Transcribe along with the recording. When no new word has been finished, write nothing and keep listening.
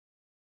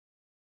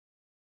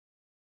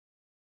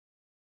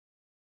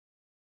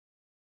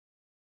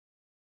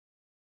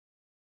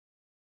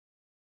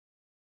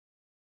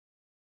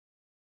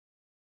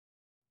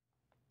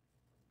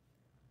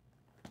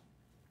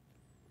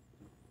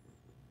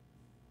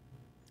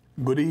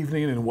Good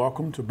evening and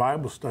welcome to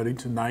Bible study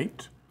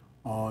tonight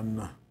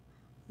on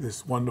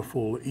this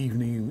wonderful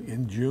evening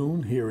in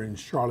June here in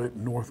Charlotte,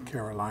 North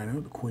Carolina,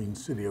 the Queen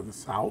City of the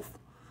South.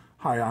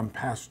 Hi, I'm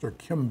Pastor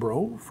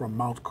Kimbrough from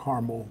Mount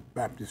Carmel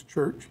Baptist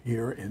Church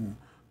here in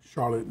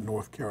Charlotte,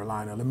 North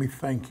Carolina. Let me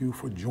thank you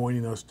for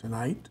joining us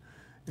tonight.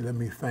 And let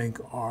me thank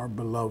our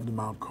beloved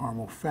Mount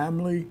Carmel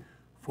family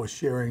for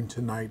sharing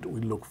tonight.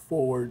 We look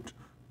forward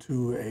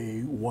to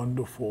a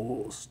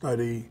wonderful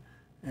study,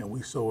 and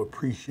we so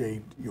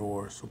appreciate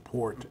your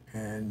support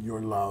and your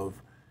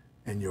love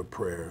and your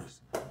prayers.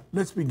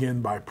 Let's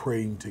begin by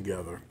praying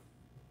together.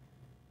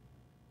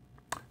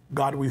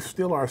 God, we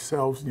still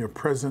ourselves in your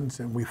presence,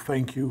 and we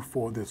thank you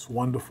for this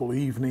wonderful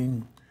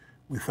evening.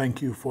 We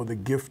thank you for the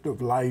gift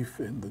of life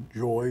and the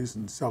joys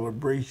and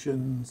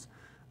celebrations,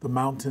 the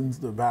mountains,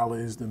 the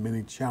valleys, the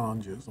many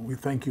challenges. And we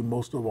thank you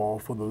most of all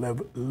for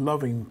the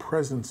loving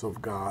presence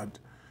of God,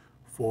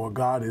 for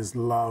God is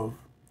love,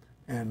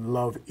 and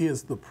love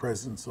is the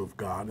presence of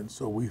God. And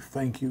so we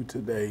thank you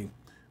today.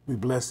 We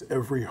bless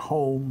every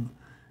home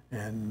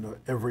and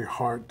every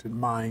heart and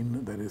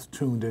mind that is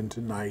tuned in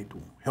tonight.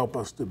 Help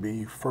us to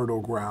be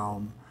fertile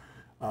ground,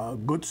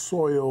 good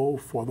soil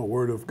for the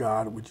word of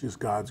God, which is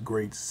God's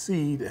great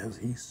seed as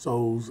he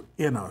sows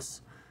in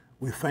us.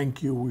 We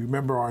thank you. We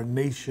remember our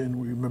nation.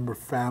 We remember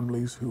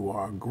families who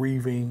are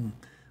grieving.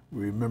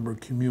 We remember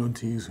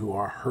communities who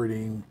are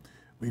hurting.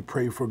 We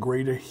pray for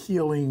greater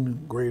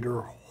healing,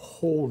 greater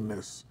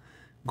wholeness,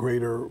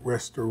 greater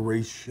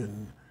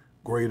restoration,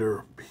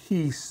 greater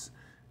peace,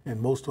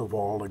 and most of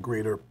all, a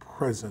greater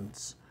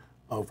presence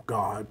of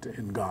God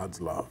and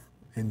God's love.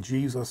 In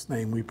Jesus'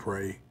 name we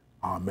pray,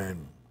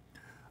 amen.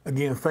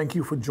 Again, thank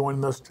you for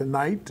joining us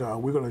tonight.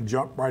 We're going to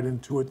jump right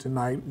into it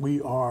tonight.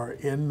 We are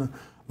in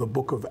the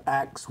book of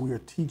Acts. We are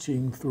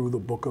teaching through the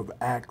book of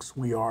Acts.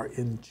 We are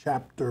in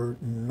chapter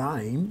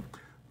 9.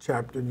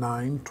 Chapter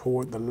 9,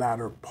 toward the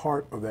latter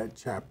part of that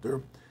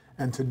chapter.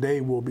 And today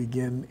we'll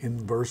begin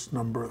in verse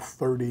number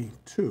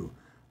 32.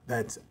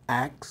 That's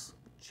Acts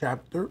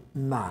chapter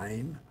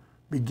 9,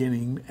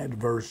 beginning at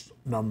verse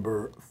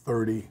number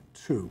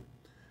 32.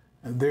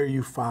 And there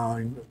you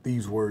find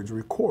these words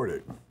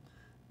recorded.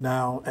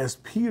 Now, as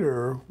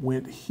Peter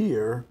went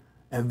here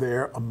and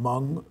there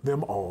among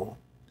them all,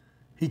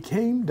 he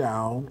came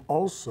down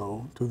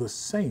also to the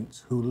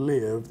saints who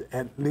lived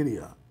at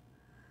Lydda.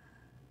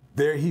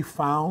 There he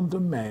found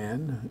a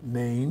man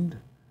named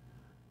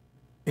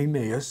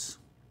Aeneas,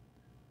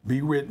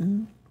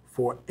 bedridden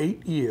for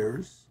 8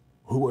 years,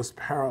 who was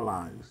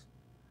paralyzed.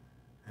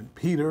 And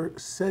Peter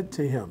said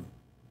to him,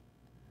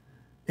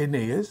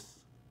 Aeneas,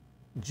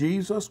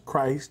 Jesus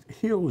Christ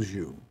heals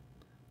you.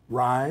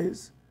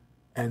 Rise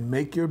and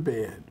make your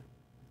bed.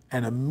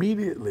 And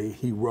immediately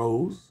he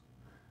rose,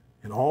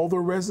 and all the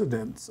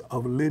residents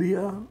of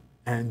Lydda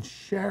and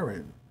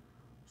Sharon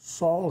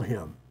saw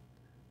him,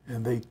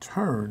 and they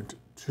turned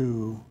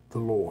to the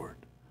Lord.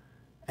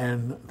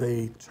 And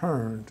they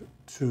turned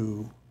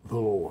to the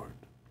Lord.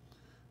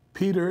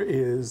 Peter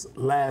was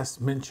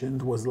last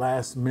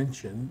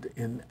mentioned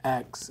in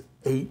Acts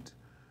 8,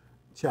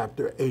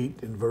 chapter 8,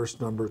 in verse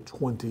number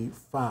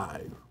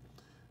 25.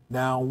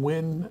 Now,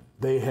 when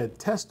they had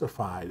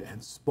testified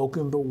and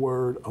spoken the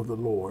word of the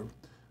Lord,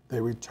 they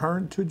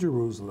returned to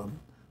Jerusalem,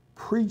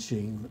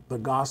 preaching the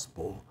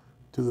gospel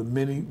to the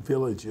many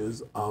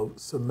villages of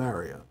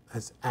Samaria.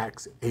 That's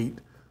Acts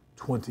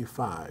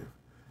 8:25.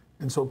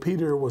 And so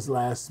Peter was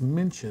last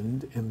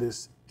mentioned in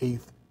this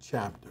 8th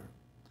chapter.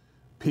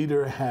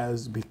 Peter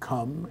has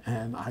become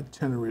an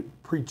itinerant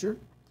preacher.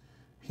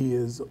 He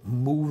is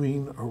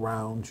moving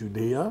around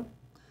Judea,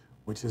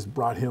 which has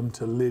brought him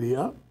to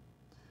Lydda,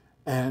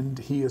 and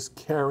he is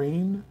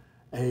carrying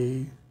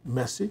a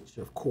message,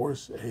 of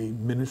course, a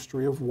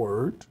ministry of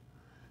word.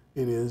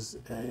 It is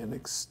an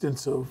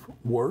extensive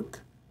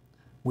work.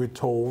 We're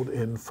told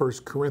in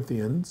 1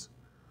 Corinthians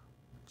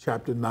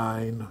chapter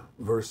 9,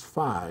 verse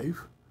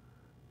 5,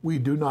 we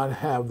do not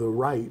have the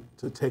right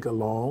to take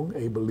along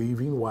a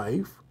believing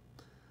wife.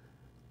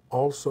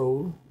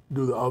 Also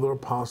do the other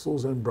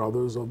apostles and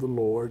brothers of the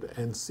Lord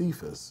and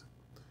Cephas.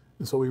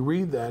 And so we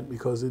read that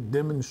because it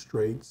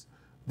demonstrates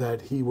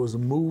that he was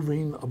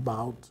moving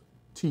about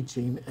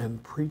teaching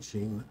and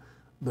preaching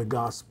the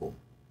gospel.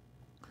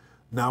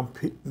 Now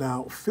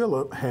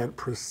Philip had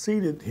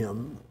preceded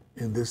him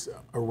in this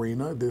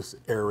arena, this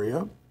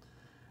area.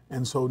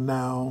 And so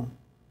now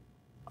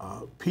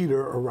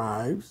Peter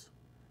arrives.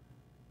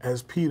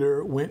 As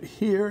Peter went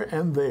here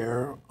and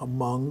there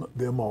among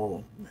them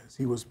all, as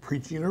he was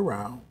preaching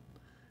around,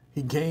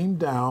 he came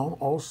down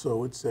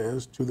also, it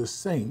says, to the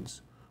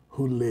saints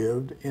who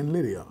lived in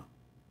Lydda.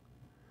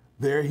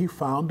 There he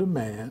found a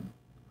man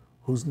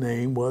whose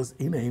name was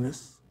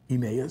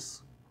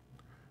Aeneas,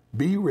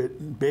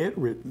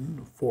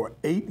 bedridden for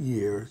 8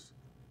 years,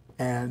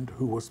 and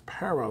who was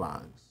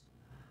paralyzed.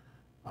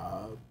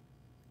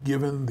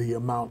 Given the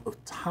amount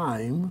of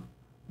time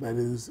that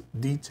is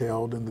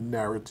detailed in the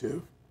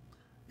narrative,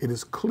 it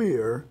is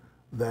clear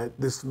that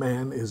this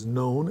man is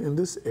known in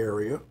this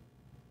area.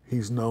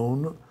 He's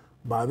known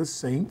by the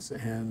saints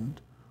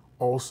and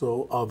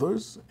also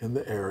others in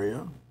the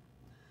area.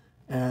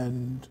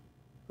 And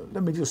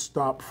let me just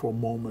stop for a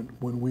moment.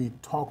 When we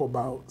talk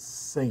about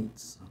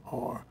saints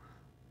or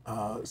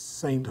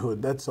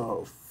sainthood, that's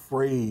a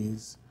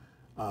phrase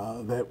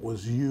that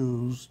was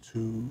used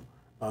to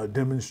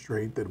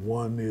demonstrate that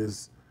one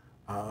is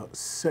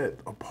set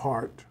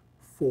apart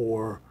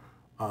for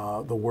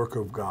the work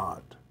of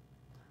God.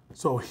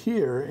 So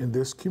here in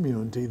this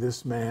community,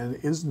 this man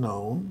is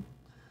known,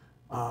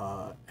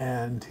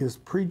 and his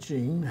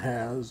preaching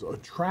has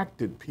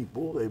attracted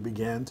people. They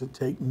began to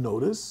take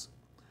notice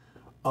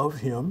of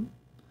him,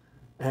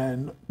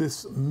 and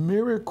this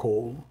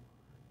miracle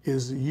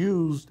is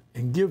used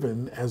and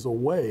given as a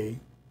way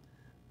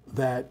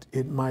that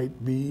it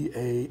might be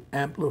an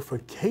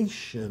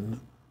amplification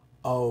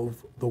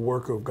of the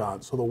work of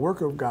God. So the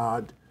work of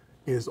God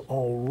is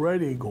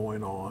already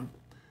going on.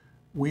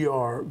 We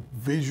are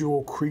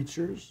visual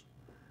creatures,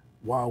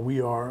 while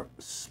we are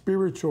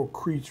spiritual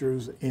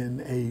creatures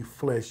in a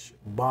flesh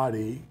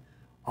body.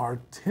 Our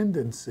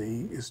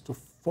tendency is to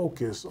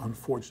focus,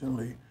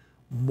 unfortunately,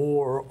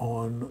 more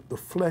on the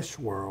flesh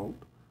world,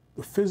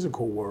 the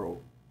physical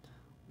world,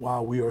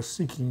 while we are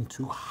seeking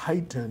to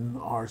heighten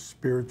our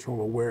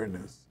spiritual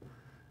awareness.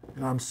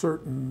 And I'm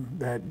certain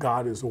that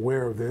God is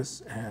aware of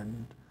this,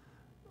 and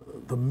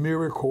the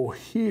miracle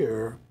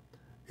here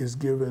is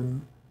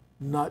given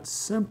not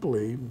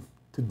simply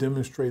to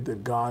demonstrate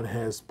that God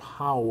has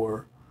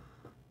power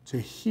to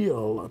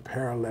heal a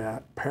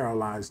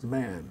paralyzed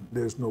man.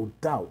 There's no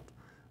doubt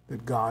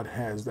that God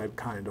has that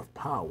kind of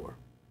power.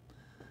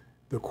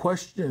 The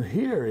question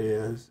here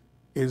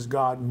is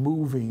God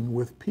moving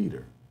with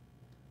Peter?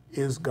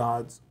 Is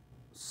God's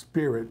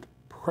Spirit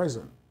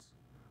present?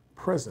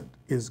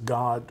 Is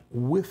God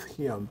with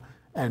him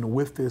and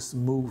with this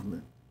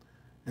movement?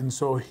 And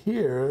so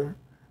here,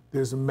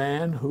 there's a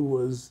man who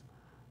was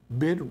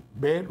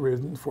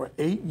bedridden for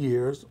 8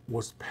 years,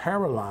 was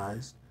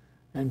paralyzed,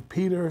 and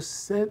Peter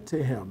said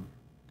to him,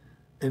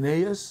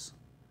 Aeneas,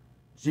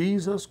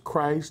 Jesus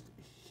Christ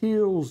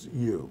heals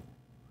you.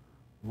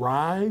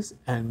 Rise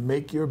and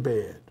make your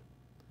bed.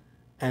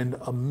 And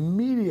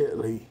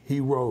immediately he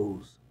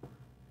rose,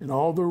 and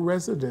all the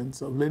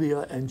residents of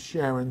Lydia and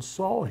Sharon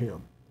saw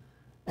him.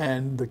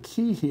 And the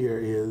key here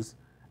is,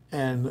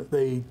 and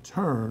they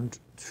turned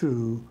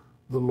to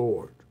the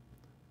Lord.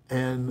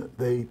 And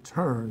they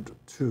turned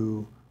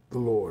to the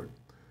Lord.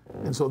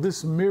 And so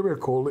this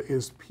miracle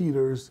is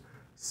Peter's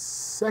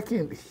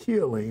second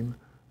healing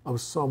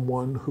of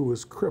someone who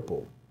is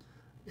crippled.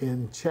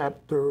 In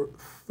chapter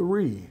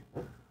 3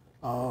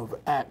 of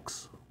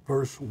Acts,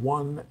 verse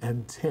 1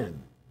 and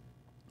 10.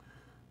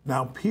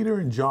 Now Peter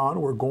and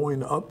John were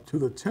going up to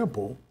the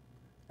temple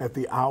at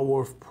the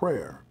hour of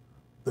prayer,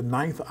 the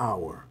 9th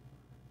hour,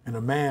 and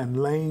a man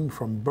lame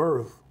from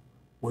birth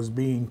was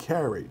being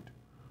carried,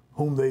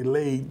 whom they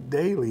laid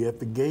daily at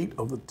the gate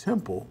of the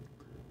temple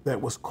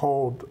that was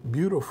called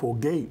Beautiful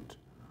Gate,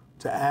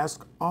 to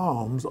ask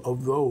alms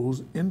of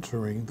those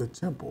entering the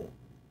temple.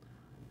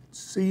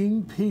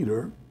 Seeing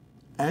Peter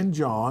and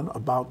John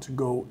about to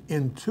go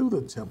into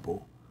the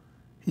temple,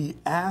 he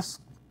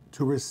asked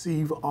to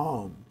receive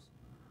alms.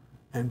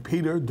 And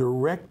Peter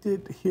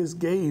directed his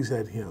gaze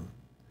at him,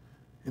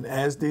 and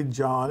as did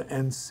John,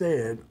 and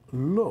said,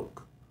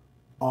 Look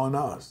on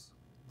us.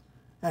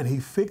 And he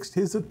fixed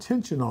his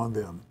attention on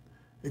them,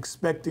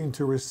 expecting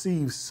to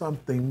receive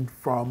something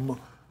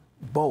from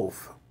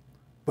both.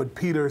 But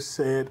Peter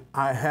said,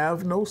 I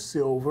have no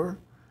silver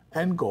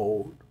and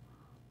gold,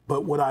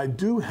 but what I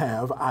do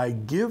have, I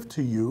give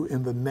to you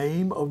in the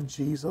name of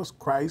Jesus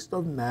Christ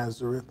of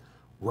Nazareth.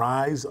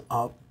 Rise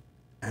up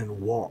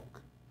and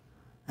walk.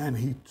 And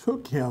he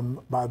took him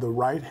by the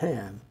right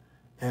hand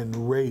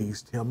and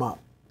raised him up.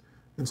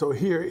 And so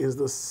here is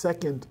the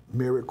second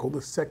miracle,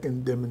 the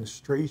second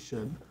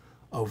demonstration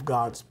of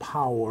God's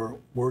power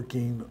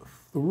working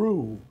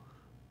through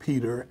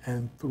Peter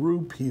and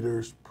through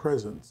Peter's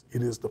presence.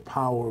 It is the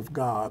power of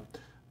God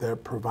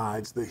that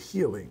provides the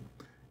healing.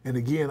 And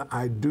again,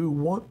 I do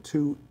want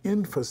to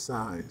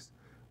emphasize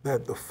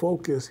that the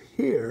focus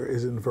here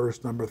is in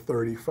verse number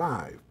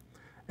 35.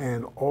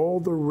 And all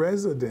the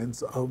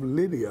residents of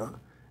Lydia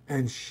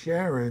and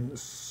Sharon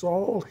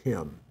saw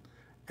him,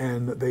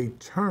 and they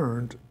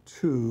turned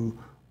to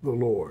the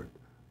Lord.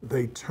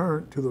 They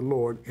turned to the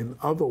Lord. In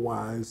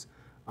otherwise,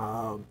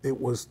 it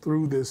was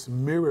through this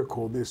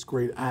miracle, this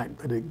great act,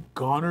 that it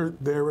garnered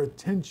their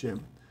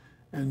attention.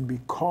 And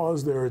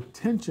because their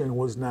attention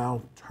was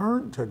now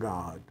turned to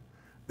God,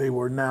 they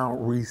were now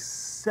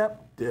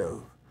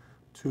receptive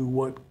to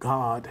what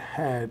God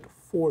had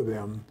for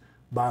them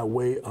by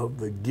way of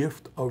the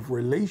gift of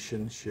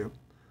relationship,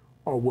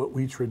 or what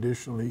we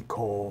traditionally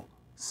call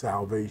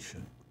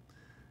salvation.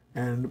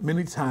 And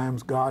many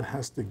times God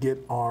has to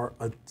get our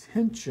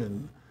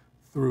attention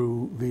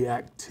through the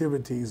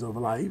activities of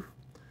life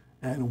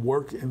and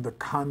work in the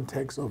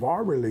context of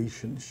our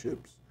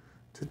relationships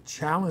to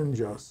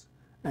challenge us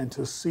and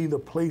to see the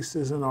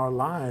places in our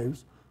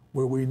lives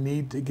where we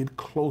need to get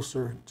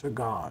closer to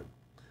God,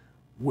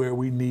 where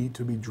we need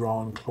to be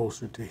drawn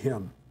closer to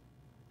Him.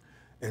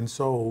 And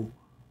so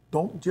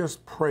don't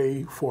just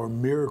pray for a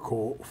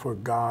miracle for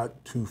God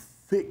to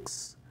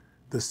fix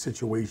the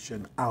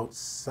situation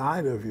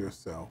outside of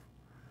yourself.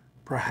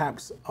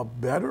 Perhaps a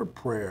better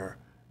prayer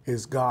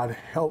is, God,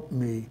 help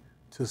me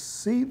to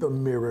see the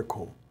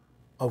miracle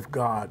of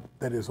God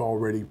that is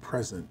already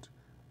present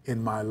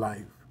in my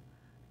life.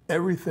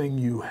 Everything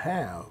you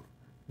have,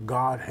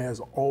 God has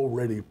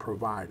already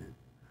provided.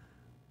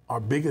 Our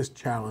biggest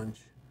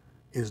challenge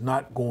is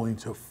not going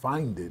to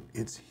find it,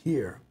 it's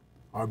here.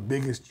 Our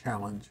biggest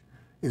challenge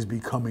is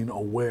becoming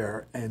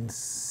aware and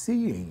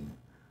seeing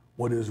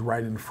what is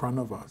right in front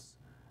of us,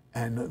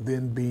 and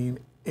then being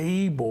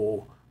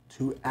able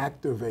to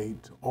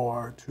activate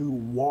or to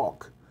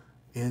walk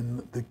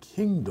in the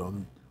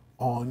kingdom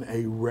on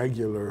a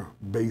regular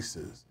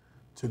basis,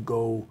 to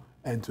go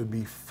and to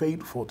be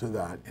faithful to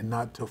that and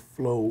not to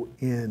flow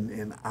in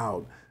and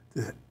out,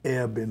 to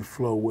ebb and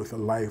flow with the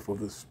life of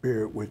the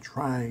Spirit. We're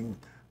trying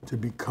to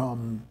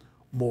become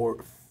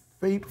more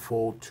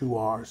faithful to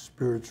our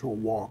spiritual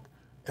walk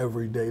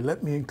every day.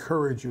 Let me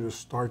encourage you to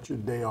start your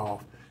day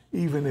off,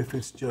 even if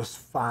it's just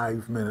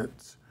 5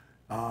 minutes,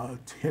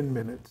 10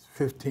 minutes,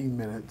 15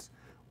 minutes,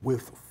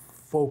 with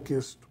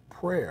focused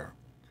prayer,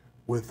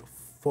 with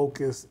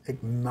focused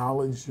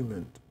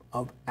acknowledgement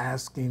of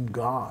asking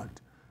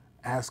God's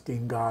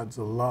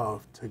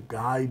love to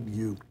guide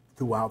you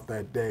throughout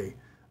that day.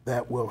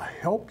 That will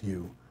help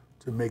you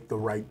to make the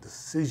right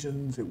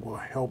decisions. It will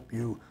help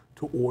you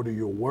to order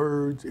your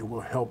words. It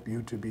will help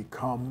you to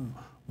become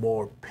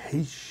more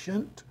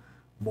patient,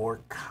 more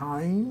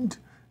kind,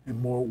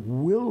 and more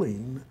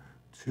willing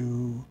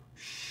to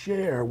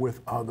share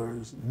with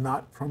others,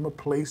 not from a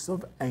place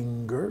of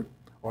anger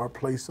or a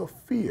place of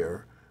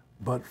fear,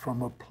 but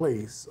from a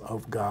place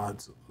of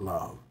God's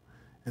love.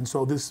 And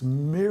so this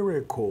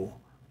miracle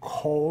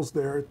calls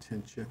their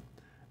attention,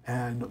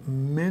 and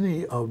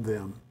many of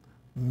them,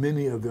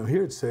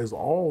 here it says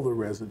all the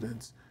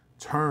residents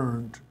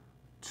turned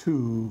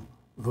to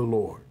the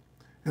Lord.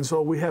 And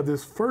so we have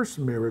this first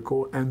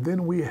miracle, and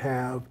then we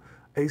have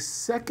a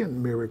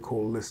second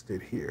miracle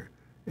listed here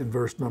in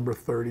verse number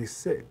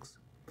 36.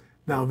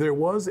 Now there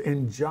was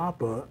in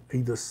Joppa a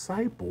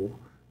disciple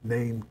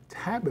named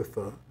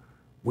Tabitha,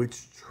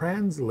 which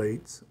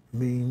translates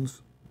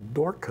means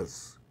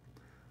Dorcas.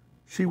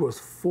 She was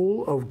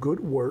full of good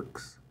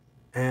works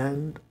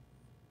and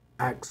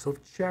acts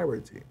of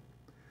charity.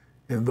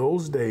 In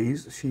those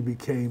days she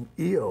became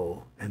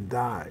ill and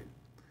died.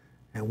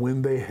 And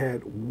when they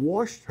had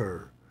washed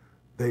her,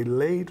 they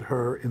laid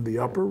her in the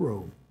upper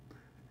room.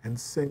 And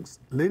since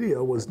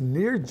Lydia was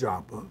near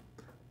Joppa,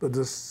 the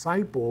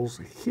disciples,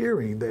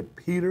 hearing that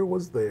Peter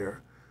was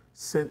there,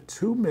 sent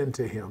 2 men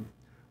to him,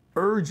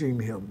 urging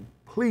him,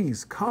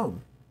 "Please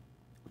come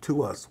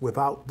to us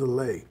without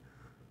delay."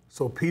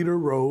 So Peter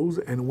rose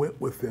and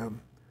went with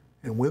them.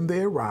 And when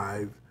they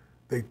arrived,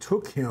 they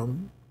took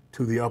him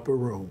to the upper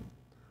room.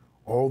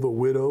 All the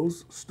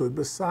widows stood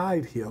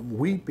beside him,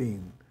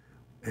 weeping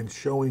and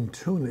showing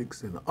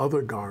tunics and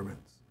other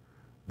garments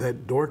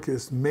that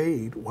Dorcas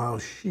made while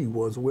she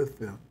was with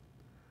them.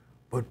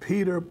 But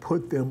Peter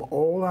put them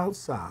all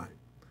outside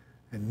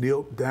and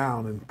knelt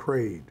down and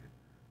prayed.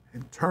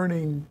 And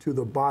turning to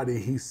the body,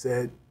 he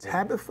said,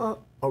 "Tabitha,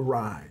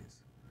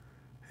 arise."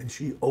 And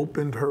she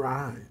opened her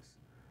eyes.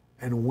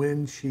 And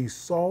when she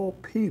saw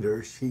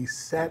Peter, she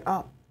sat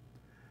up.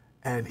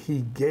 And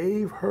he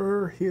gave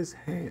her his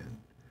hand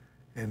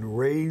and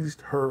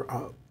raised her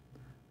up.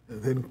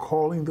 And then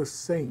calling the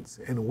saints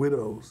and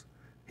widows,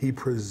 he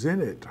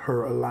presented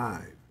her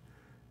alive.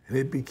 And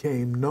it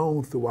became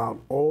known throughout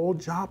all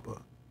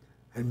Joppa.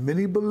 And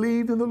many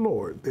believed in the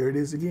Lord. There it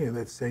is again,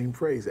 that same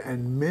phrase.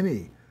 And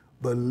many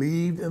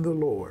believed in the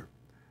Lord.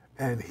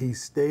 And he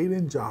stayed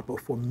in Joppa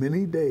for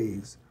many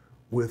days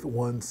with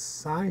one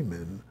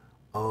Simon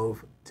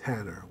of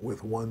Tanner,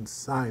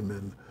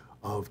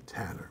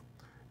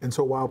 And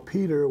so while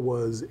Peter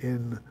was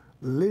in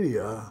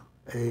Lydia,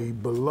 a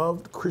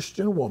beloved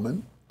Christian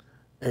woman,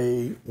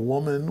 a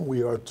woman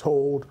we are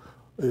told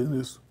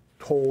is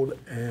called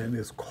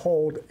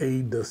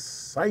a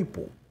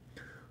disciple.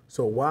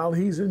 So while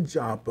he's in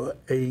Joppa,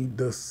 a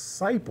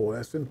disciple,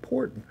 that's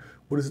important.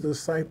 What is a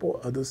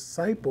disciple? A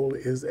disciple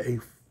is a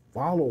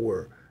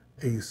follower,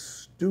 a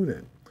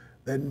student.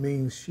 That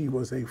means she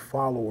was a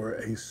follower,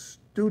 a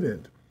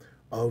student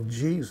of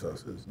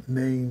Jesus,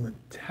 named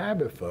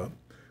Tabitha,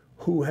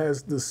 who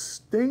has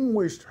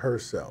distinguished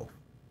herself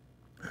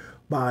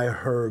by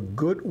her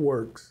good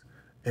works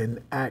and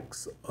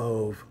acts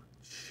of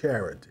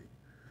charity.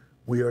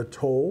 We are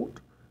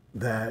told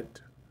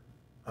that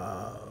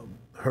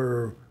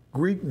her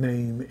Greek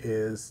name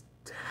is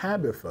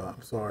Tabitha.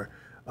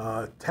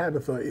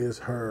 Tabitha is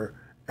her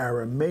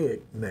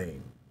Aramaic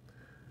name.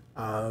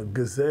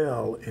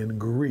 Gazelle in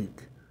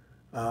Greek,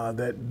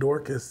 that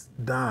Dorcas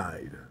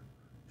died.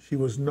 She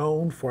was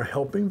known for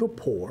helping the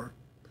poor,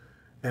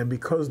 and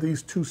because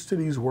these 2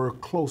 cities were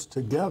close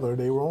together,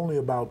 they were only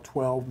about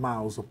 12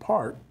 miles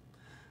apart,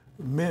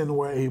 men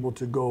were able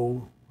to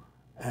go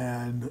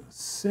and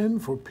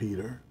send for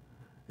Peter,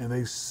 and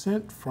they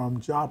sent from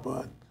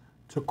Joppa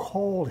to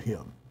call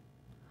him.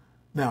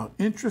 Now,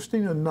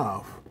 interesting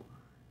enough,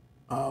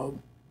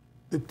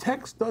 the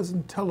text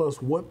doesn't tell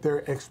us what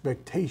their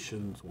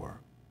expectations were.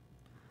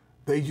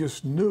 They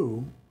just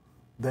knew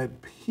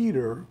that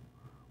Peter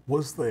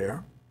was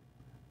there.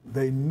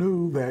 They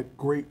knew that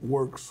great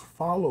works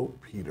followed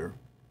Peter.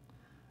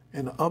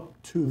 And up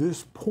to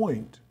this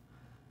point,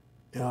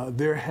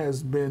 there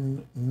has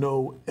been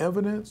no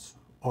evidence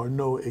or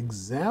no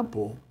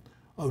example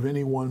of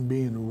anyone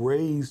being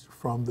raised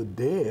from the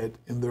dead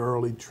in the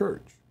early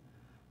church.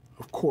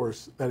 Of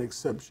course, that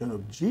exception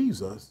of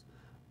Jesus,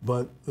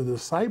 but the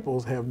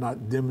disciples have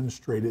not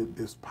demonstrated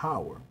this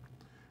power.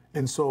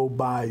 And so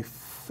by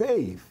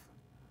faith,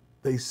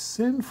 they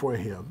sinned for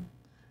him.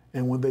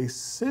 And when they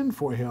sinned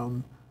for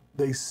him,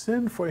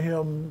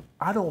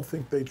 I don't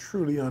think they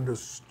truly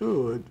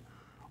understood,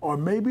 or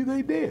maybe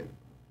they did.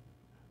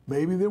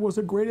 Maybe there was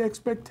a great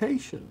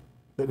expectation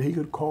that he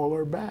could call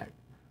her back.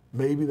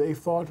 Maybe they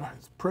thought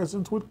his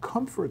presence would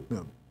comfort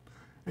them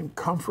and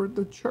comfort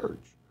the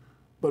church.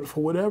 But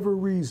for whatever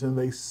reason,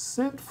 they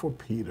sent for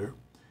Peter.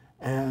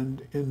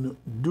 And in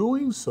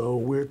doing so,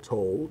 we're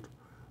told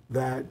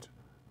that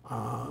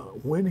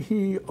when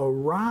he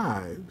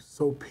arrived,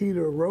 so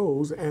Peter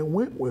rose and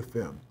went with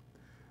them.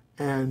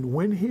 And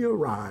when he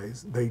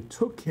arrived, they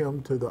took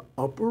him to the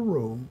upper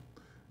room,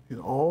 and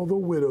all the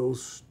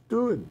widows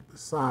stood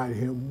beside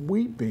him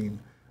weeping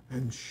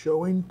and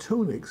showing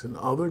tunics and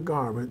other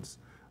garments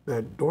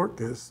that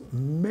Dorcas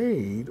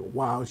made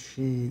while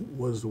she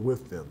was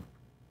with them.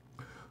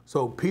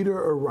 So Peter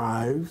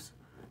arrives,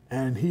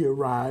 and he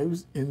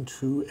arrives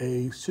into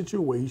a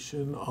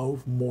situation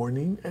of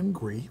mourning and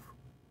grief.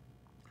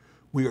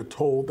 We are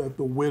told that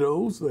the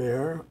widows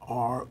there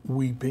are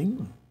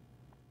weeping.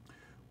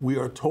 We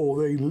are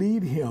told they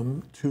lead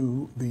him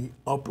to the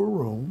upper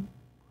room,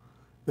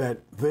 that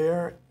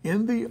there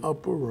in the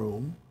upper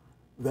room,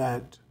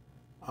 that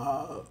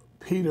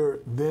Peter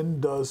then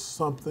does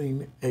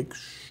something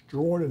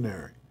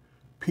extraordinary.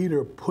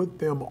 Peter put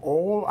them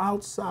all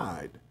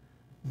outside,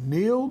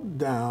 kneeled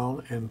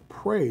down and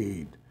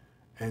prayed,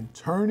 and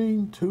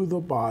turning to the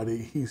body,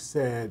 he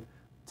said,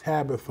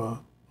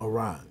 "Tabitha,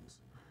 arise."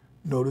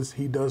 Notice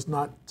he does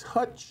not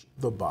touch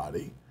the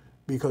body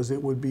because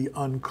it would be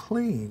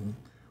unclean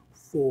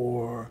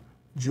for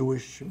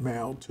Jewish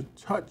male to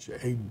touch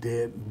a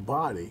dead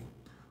body.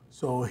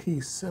 So he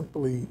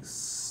simply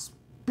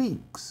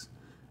speaks.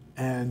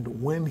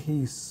 And when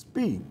he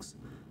speaks,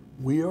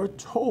 we are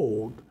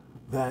told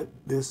that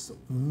this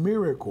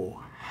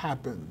miracle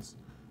happens.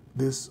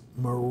 This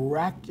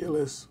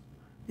miraculous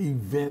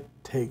event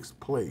takes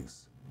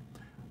place.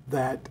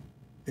 That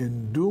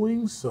in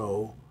doing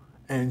so,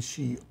 and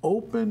she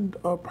opened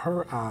up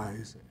her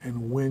eyes,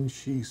 and when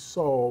she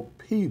saw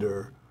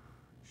Peter,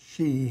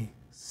 she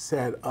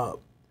sat up,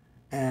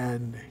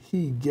 and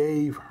he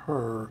gave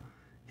her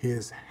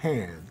his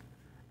hand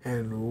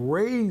and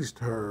raised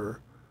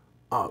her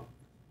up.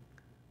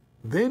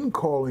 Then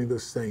calling the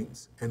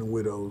saints and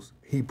widows,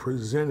 he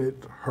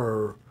presented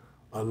her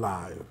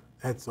alive.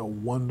 That's a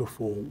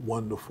wonderful,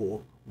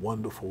 wonderful,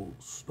 wonderful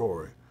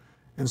story.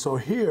 And so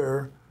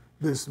here,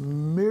 this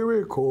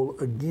miracle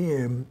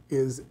again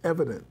is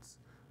evidence,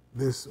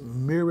 this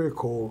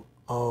miracle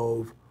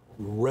of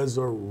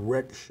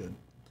resurrection.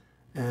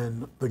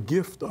 And the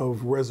gift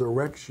of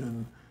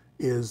resurrection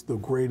is the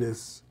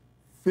greatest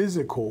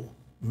physical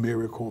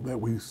miracle that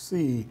we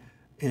see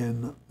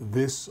in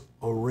this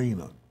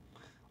arena.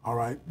 All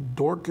right,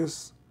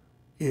 Dorcas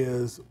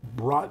is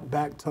brought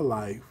back to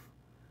life,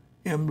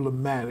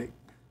 emblematic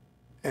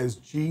as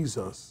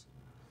Jesus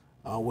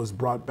was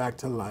brought back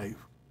to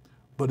life.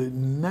 But it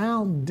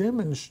now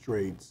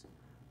demonstrates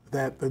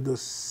that the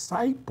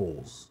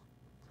disciples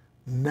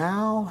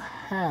now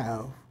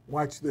have,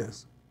 watch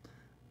this,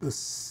 the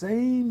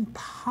same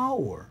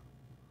power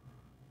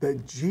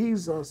that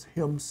Jesus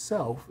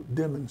himself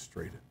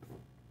demonstrated.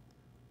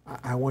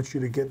 I want you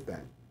to get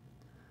that.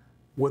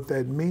 What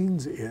that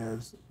means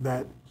is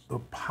that the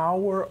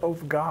power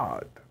of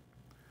God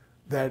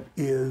that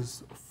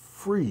is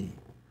free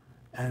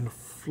and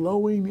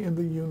flowing in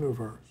the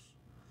universe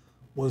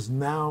was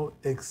now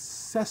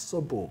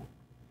accessible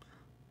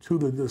to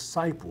the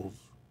disciples.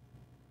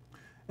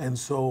 And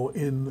so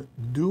in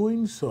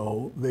doing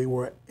so, they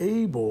were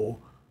able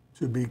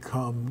to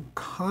become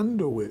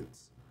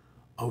conduits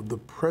of the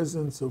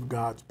presence of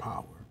God's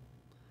power.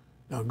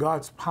 Now,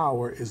 God's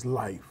power is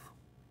life.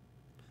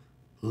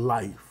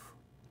 Life.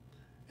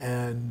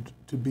 And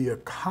to be a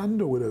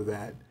conduit of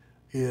that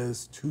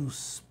is to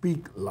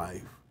speak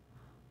life,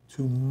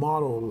 to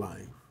model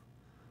life,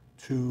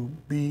 to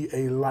be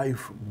a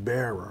life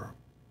bearer,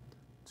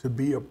 to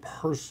be a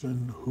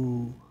person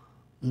who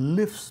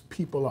lifts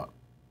people up,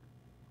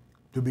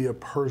 to be a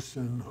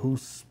person who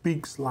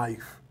speaks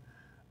life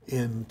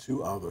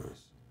into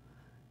others.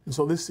 And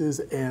so this is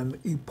an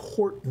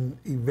important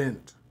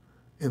event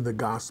in the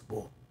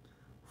gospel.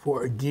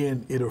 For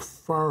again, it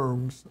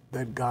affirms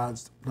that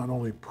God's not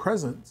only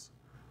presence,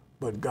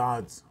 but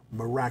God's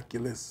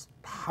miraculous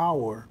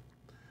power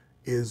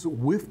is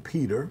with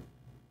Peter.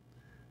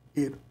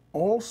 It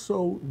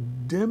also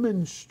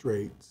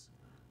demonstrates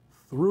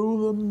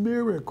through the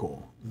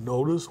miracle.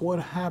 Notice what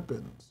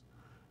happens.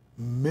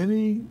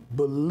 Many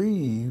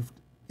believed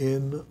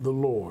in the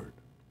Lord,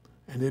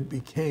 and it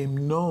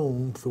became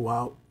known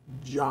throughout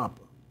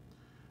Joppa.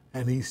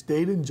 And he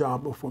stayed in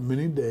Joppa for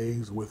many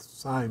days with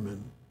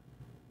Simon,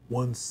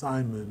 one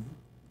Simon,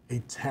 a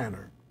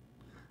tanner.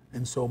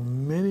 And so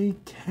many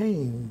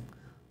came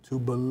to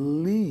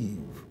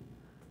believe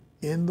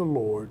in the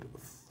Lord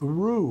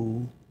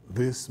through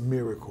this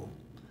miracle.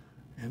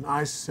 And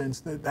I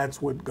sense that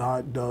that's what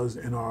God does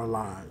in our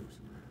lives,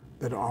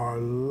 that our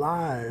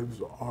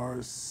lives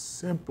are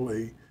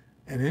simply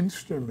an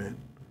instrument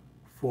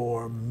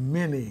for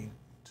many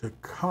to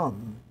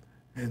come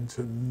and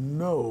to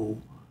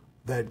know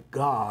that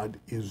God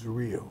is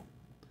real.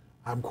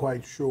 I'm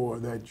quite sure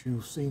that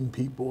you've seen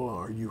people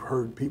or you've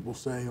heard people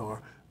say,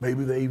 or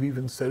maybe they've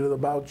even said it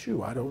about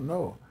you, I don't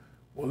know.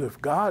 Well,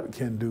 if God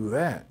can do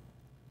that,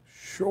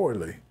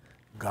 surely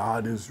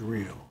God is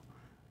real.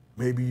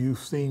 Maybe you've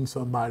seen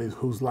somebody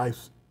whose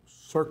life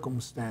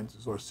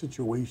circumstances or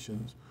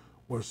situations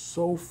were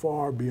so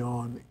far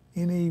beyond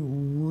any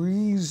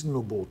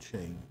reasonable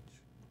change,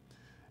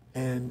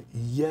 and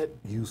yet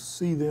you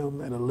see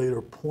them at a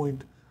later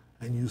point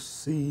and you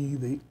see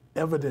the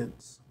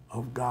evidence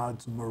of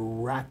God's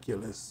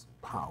miraculous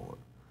power.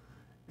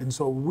 And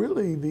so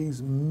really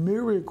these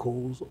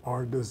miracles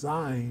are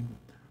designed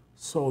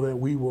so that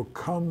we will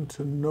come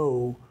to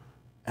know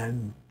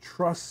and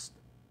trust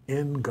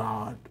in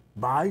God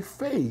by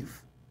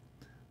faith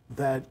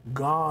that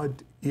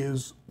God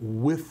is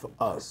with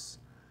us.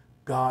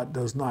 God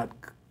does not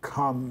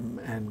come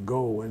and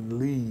go and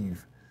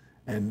leave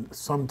and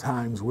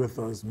sometimes with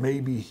us,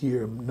 maybe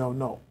here.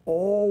 No,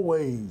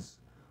 always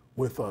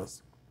with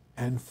us.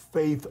 And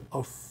faith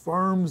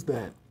affirms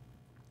that.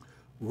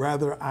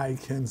 Rather, I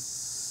can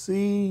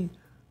see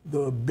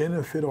the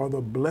benefit or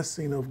the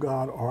blessing of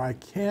God, or I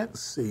can't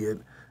see it.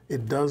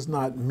 It does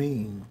not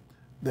mean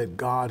that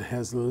God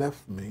has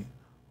left me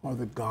or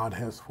that God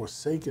has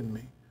forsaken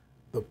me.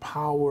 The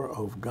power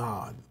of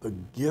God, the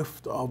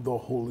gift of the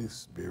Holy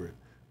Spirit.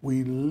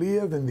 We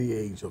live in the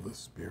age of the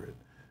Spirit.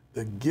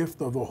 The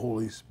gift of the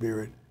Holy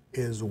Spirit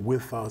is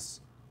with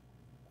us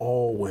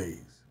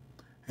always.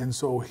 And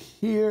so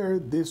here,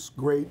 this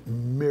great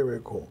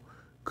miracle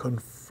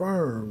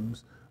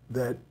confirms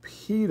that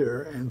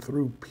Peter, and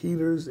through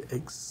Peter's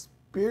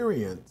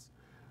experience,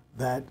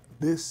 that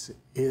this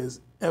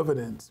is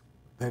evidence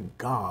that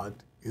God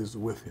is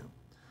with him.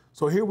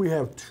 So here we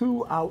have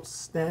two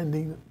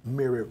outstanding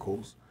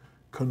miracles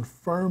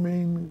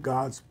confirming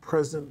God's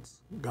presence,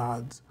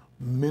 God's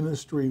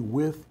ministry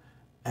with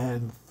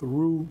and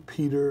through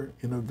Peter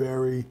in a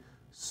very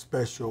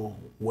special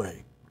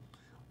way.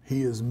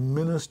 He is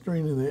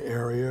ministering in the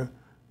area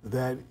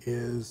that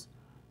is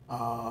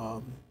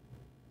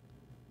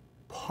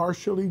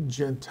partially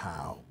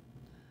Gentile.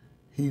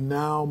 He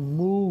now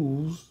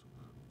moves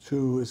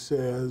to, it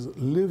says,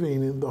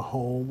 living in the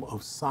home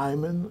of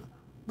Simon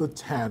the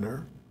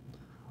tanner.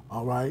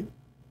 All right,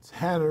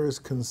 tanners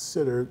are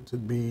considered to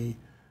be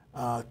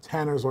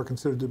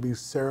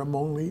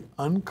ceremonially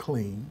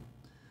unclean,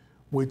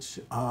 which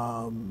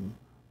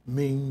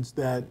means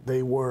that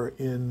they were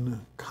in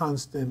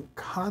constant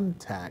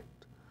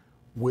contact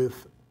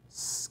with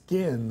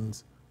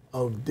skins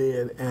of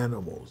dead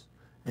animals.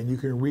 And you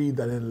can read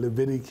that in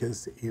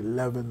Leviticus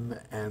 11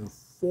 and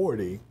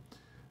 40,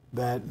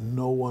 that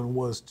no one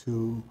was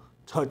to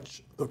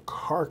touch the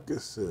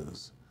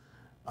carcasses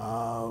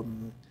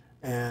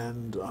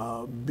and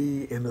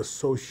be in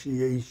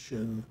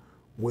association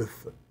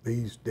with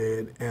these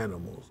dead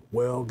animals.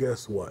 Well,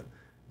 guess what?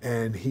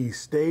 And he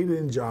stayed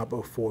in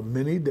Joppa for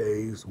many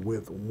days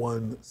with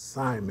one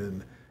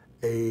Simon,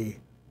 a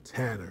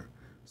tanner.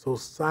 So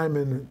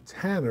Simon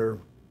Tanner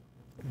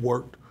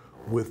worked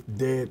with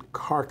dead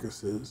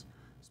carcasses.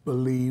 It's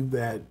believed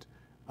that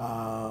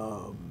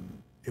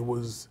he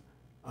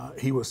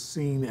was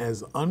seen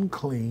as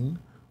unclean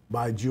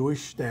by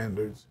Jewish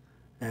standards,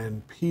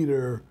 and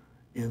Peter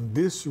in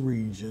this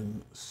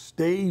region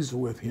stays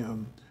with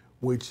him,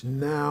 which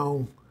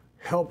now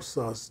helps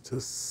us to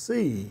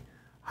see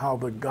how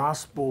the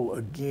gospel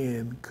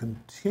again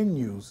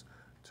continues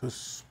to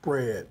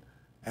spread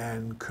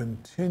and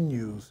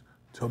continues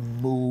to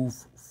move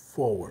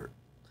forward.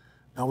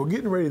 Now we're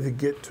getting ready to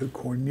get to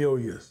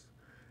Cornelius,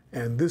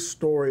 and this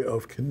story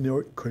of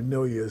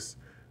Cornelius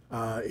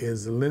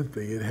is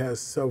lengthy. It has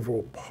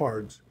several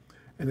parts,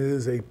 and it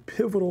is a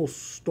pivotal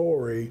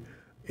story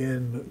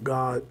in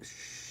God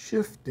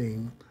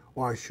shifting,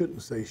 or I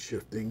shouldn't say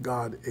shifting,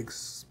 God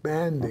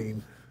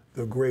expanding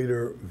the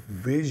greater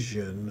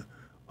vision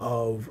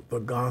of the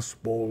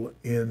gospel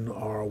in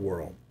our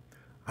world.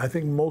 I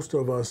think most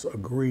of us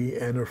agree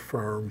and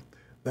affirm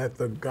that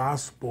the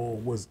gospel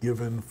was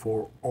given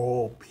for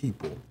all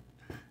people.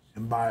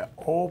 And by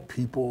all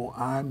people,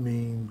 I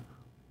mean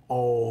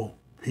all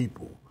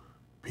people.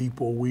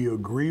 People we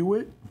agree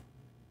with,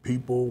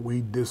 people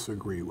we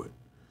disagree with,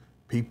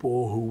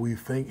 people who we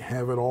think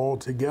have it all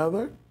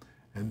together,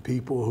 and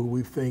people who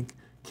we think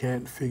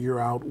can't figure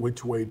out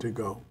which way to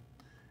go.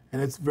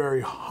 And it's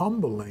very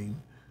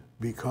humbling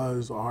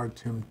because our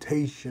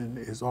temptation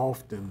is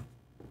often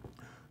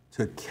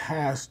to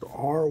cast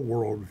our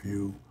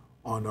worldview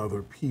on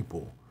other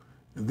people.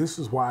 And this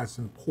is why it's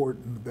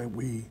important that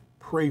we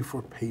pray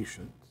for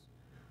patience,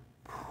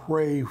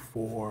 pray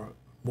for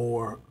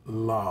more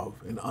love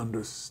and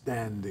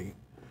understanding.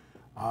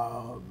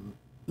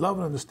 Love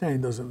and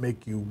understanding doesn't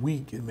make you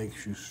weak, it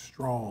makes you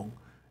strong.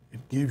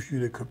 It gives you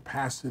the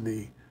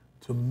capacity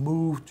to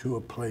move to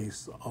a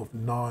place of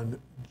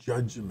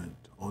non-judgment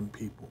on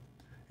people.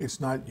 It's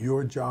not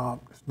your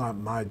job, it's not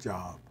my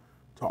job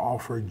to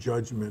offer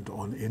judgment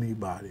on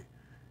anybody.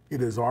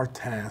 It is our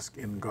task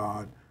in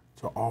God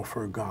to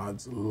offer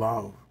God's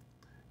love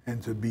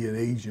and to be an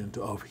agent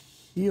of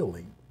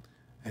healing,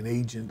 an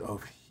agent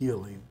of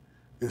healing.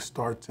 This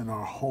starts in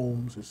our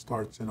homes, it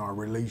starts in our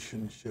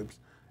relationships,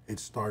 it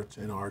starts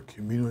in our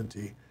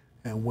community.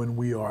 And when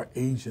we are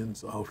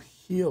agents of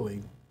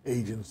healing,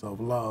 agents of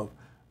love,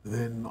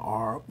 then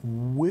our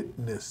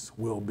witness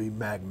will be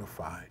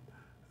magnified.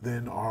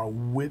 Then our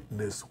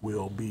witness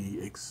will be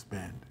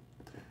expanded.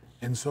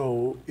 And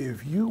so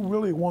if you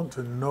really want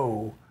to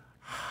know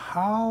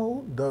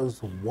how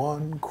does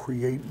one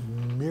create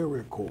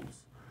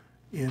miracles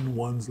in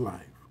one's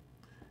life,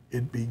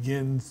 it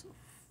begins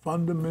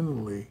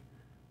fundamentally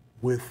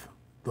with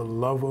the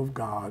love of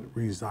God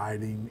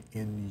residing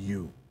in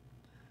you.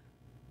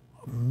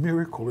 A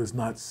miracle is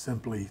not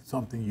simply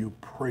something you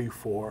pray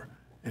for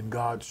and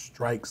God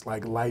strikes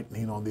like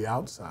lightning on the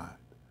outside.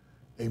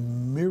 A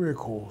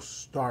miracle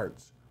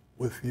starts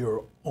with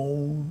your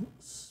own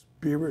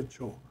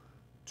spiritual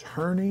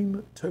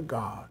turning to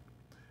God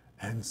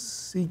and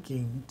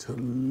seeking to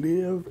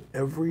live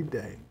every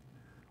day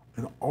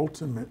and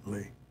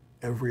ultimately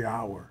every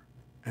hour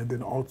and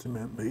then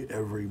ultimately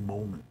every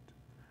moment.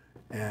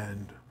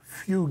 And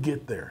few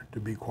get there, to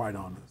be quite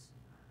honest.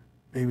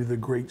 Maybe the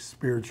great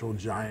spiritual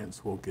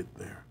giants will get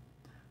there.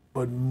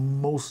 But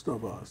most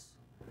of us,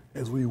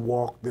 as we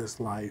walk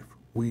this life,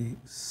 we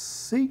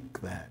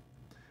seek that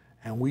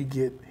and we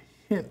get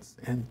hints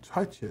and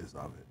touches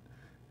of it.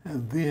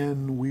 And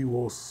then we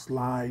will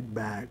slide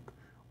back,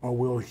 or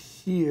we'll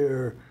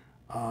hear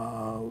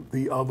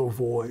the other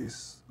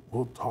voice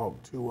will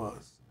talk to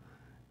us.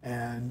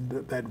 And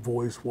that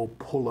voice will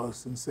pull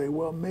us and say,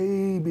 well,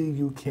 maybe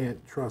you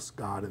can't trust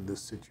God in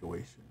this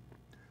situation.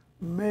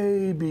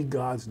 Maybe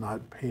God's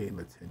not paying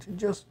attention,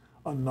 just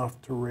enough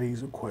to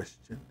raise a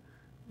question,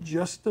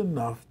 just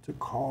enough to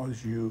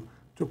cause you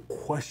to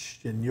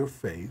question your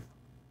faith,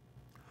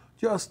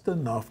 just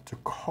enough to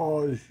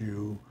cause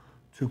you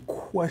to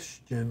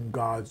question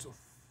God's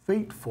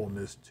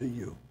faithfulness to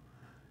you.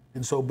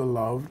 And so,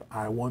 beloved,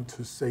 I want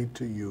to say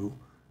to you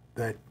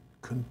that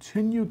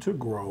continue to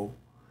grow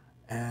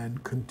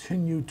and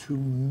continue to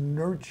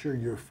nurture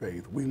your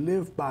faith. We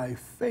live by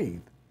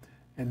faith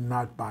and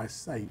not by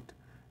sight.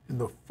 And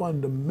the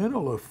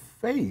fundamental of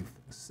faith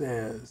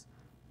says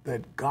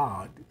that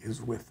God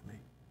is with me.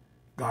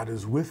 God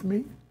is with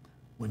me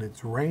when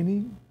it's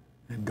raining,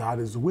 and God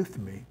is with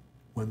me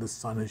when the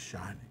sun is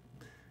shining.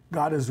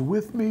 God is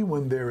with me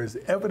when there is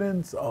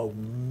evidence of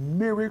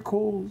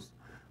miracles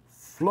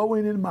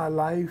flowing in my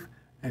life,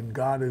 and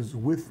God is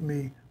with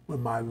me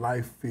when my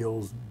life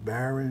feels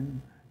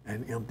barren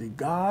and empty.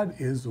 God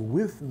is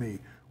with me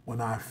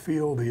when I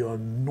feel the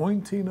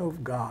anointing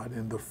of God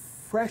and the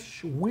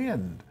fresh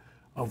wind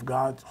of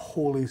God's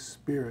Holy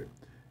Spirit.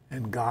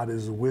 And God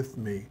is with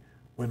me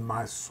when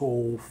my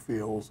soul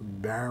feels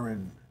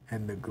barren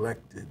and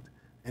neglected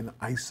and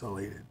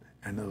isolated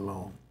and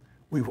alone.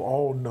 We've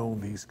all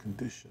known these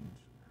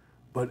conditions,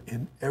 but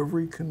in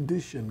every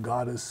condition,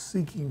 God is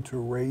seeking to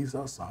raise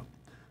us up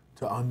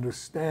to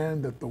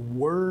understand that the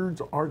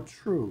words are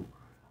true.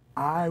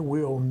 I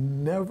will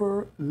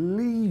never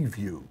leave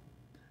you,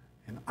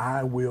 and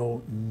I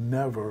will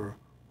never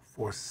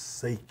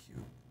forsake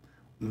you.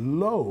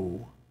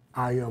 Lo,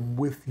 I am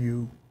with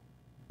you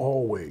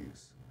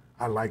always.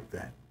 I like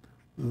that.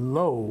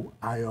 Lo,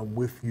 I am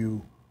with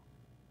you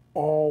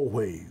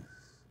always,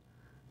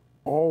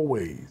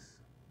 always,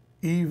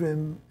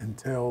 even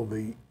until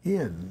the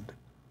end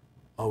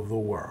of the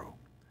world.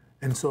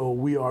 And so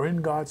we are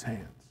in God's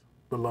hands,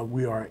 beloved.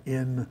 We are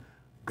in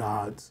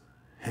God's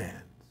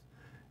hands.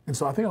 And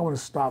so I think I want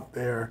to stop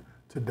there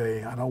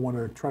today. I don't want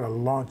to try to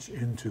launch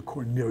into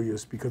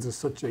Cornelius because it's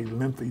such a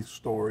lengthy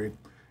story.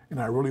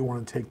 And I really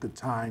want to take the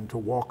time to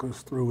walk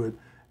us through it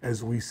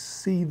as we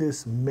see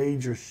this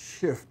major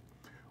shift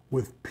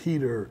with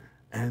Peter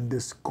and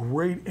this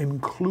great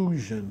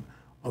inclusion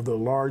of the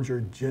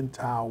larger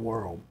Gentile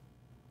world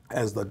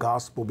as the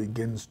gospel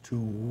begins to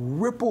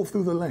ripple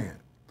through the land.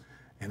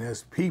 And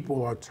as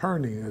people are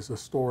turning, as the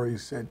story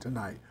said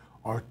tonight,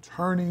 are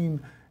turning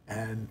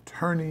and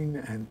turning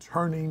and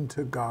turning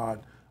to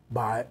God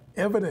by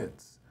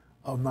evidence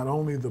of not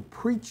only the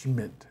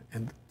preachment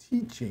and the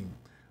teaching,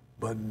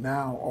 but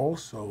now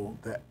also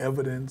the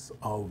evidence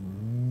of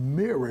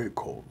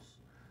miracles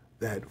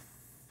that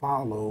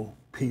follow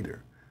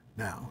Peter.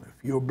 Now,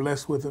 if you're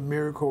blessed with a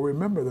miracle,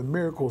 remember the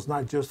miracle is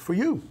not just for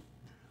you.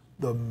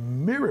 The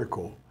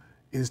miracle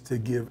is to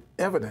give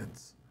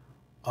evidence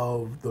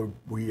of the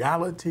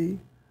reality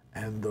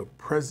and the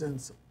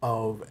presence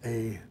of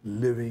a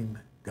living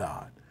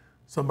God.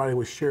 Somebody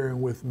was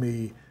sharing with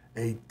me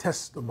a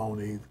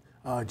testimony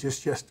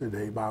just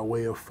yesterday by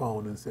way of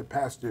phone and said,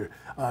 Pastor,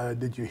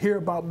 did you hear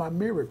about my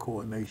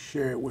miracle? And they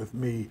shared with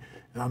me,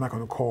 and I'm not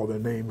going to call their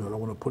name because I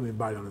don't want to put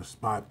anybody on the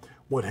spot,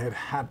 what had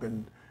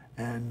happened.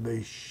 And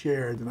they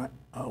shared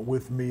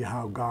with me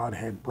how God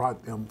had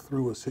brought them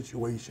through a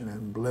situation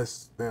and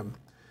blessed them.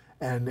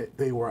 And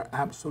they were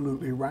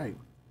absolutely right,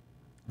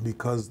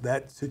 because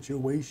that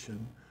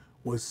situation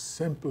was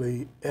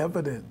simply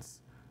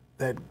evidence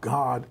that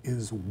God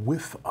is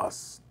with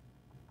us,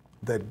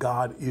 that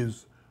God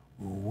is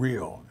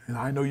real. And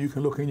I know you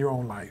can look in your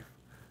own life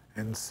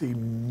and see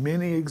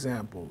many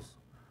examples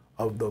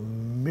of the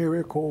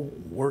miracle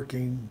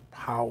working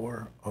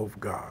power of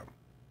God.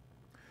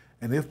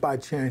 And if by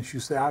chance you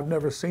say, I've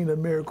never seen a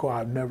miracle,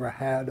 I've never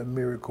had a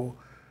miracle,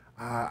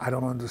 I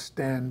don't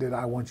understand it,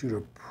 I want you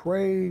to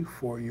pray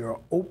for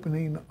your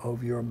opening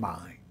of your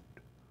mind.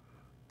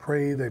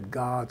 Pray that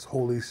God's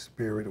Holy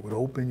Spirit would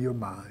open your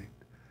mind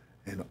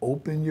and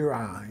open your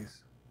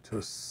eyes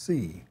to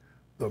see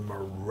the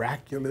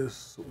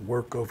miraculous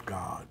work of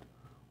God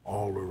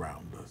all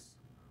around us.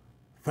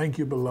 Thank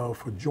you, beloved,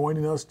 for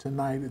joining us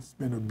tonight. It's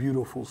been a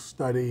beautiful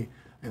study,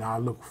 and I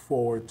look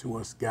forward to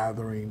us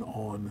gathering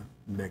on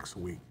next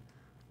week.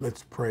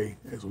 Let's pray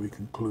as we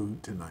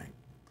conclude tonight.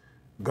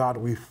 God,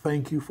 we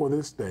thank you for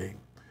this day.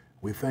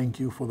 We thank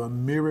you for the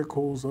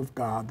miracles of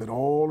God that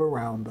all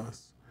around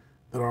us,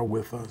 that are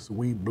with us.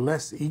 We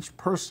bless each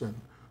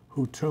person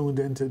who tuned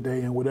in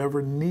today, and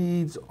whatever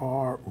needs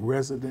are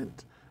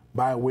resident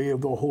by way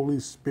of the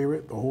Holy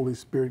Spirit. The Holy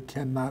Spirit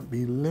cannot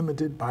be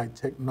limited by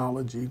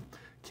technology,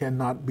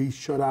 cannot be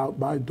shut out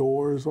by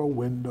doors or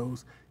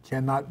windows,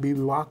 cannot be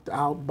locked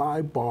out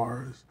by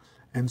bars.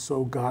 And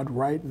so, God,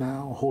 right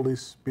now, Holy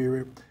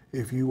Spirit,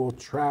 if you will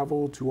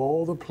travel to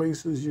all the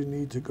places you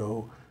need to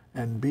go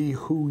and be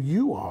who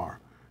you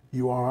are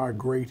our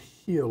great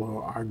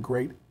healer, our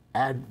great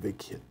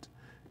advocate.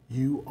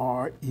 You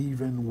are,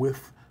 even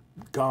with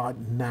God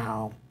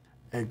now,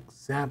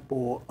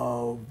 example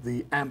of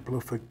the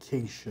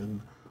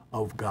amplification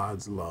of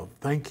God's love.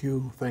 Thank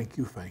you, thank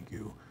you, thank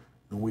you.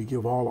 And we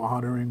give all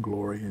honor and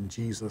glory. In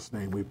Jesus'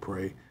 name we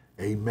pray.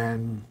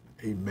 Amen,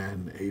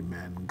 amen,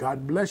 amen.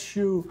 God bless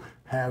you.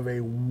 Have a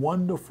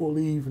wonderful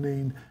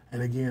evening.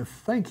 And again,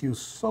 thank you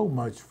so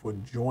much for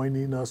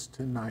joining us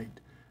tonight.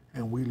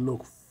 And we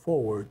look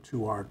forward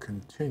to our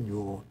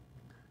continual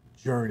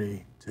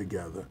journey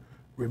together.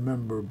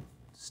 Remember,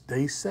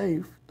 stay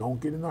safe.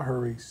 Don't get in a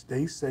hurry.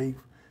 Stay safe.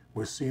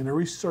 We're seeing a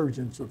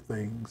resurgence of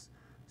things.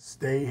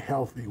 Stay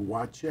healthy.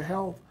 Watch your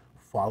health.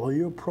 Follow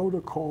your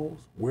protocols.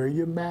 Wear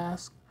your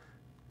mask.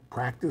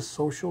 Practice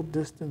social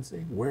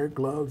distancing. Wear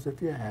gloves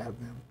if you have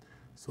them.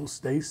 So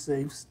stay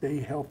safe. Stay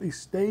healthy.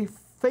 Stay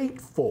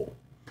faithful.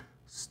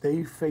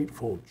 Stay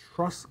faithful.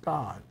 Trust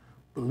God.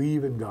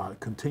 Believe in God.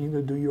 Continue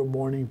to do your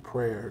morning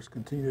prayers.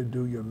 Continue to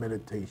do your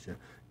meditation.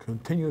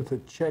 Continue to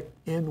check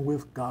in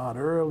with God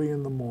early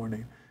in the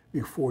morning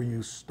before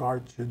you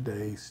start your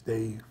day.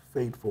 Stay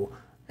faithful.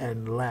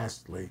 And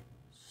lastly,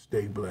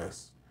 stay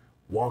blessed.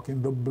 Walk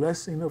in the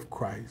blessing of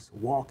Christ.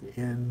 Walk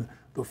in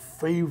the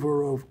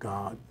favor of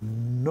God,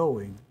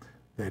 knowing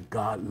that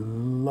God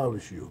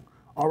loves you.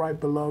 All right,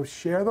 beloved,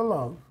 share the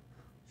love.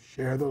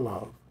 Share the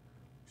love.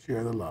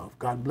 Share the love.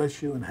 God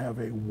bless you and have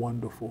a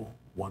wonderful,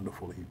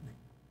 wonderful evening.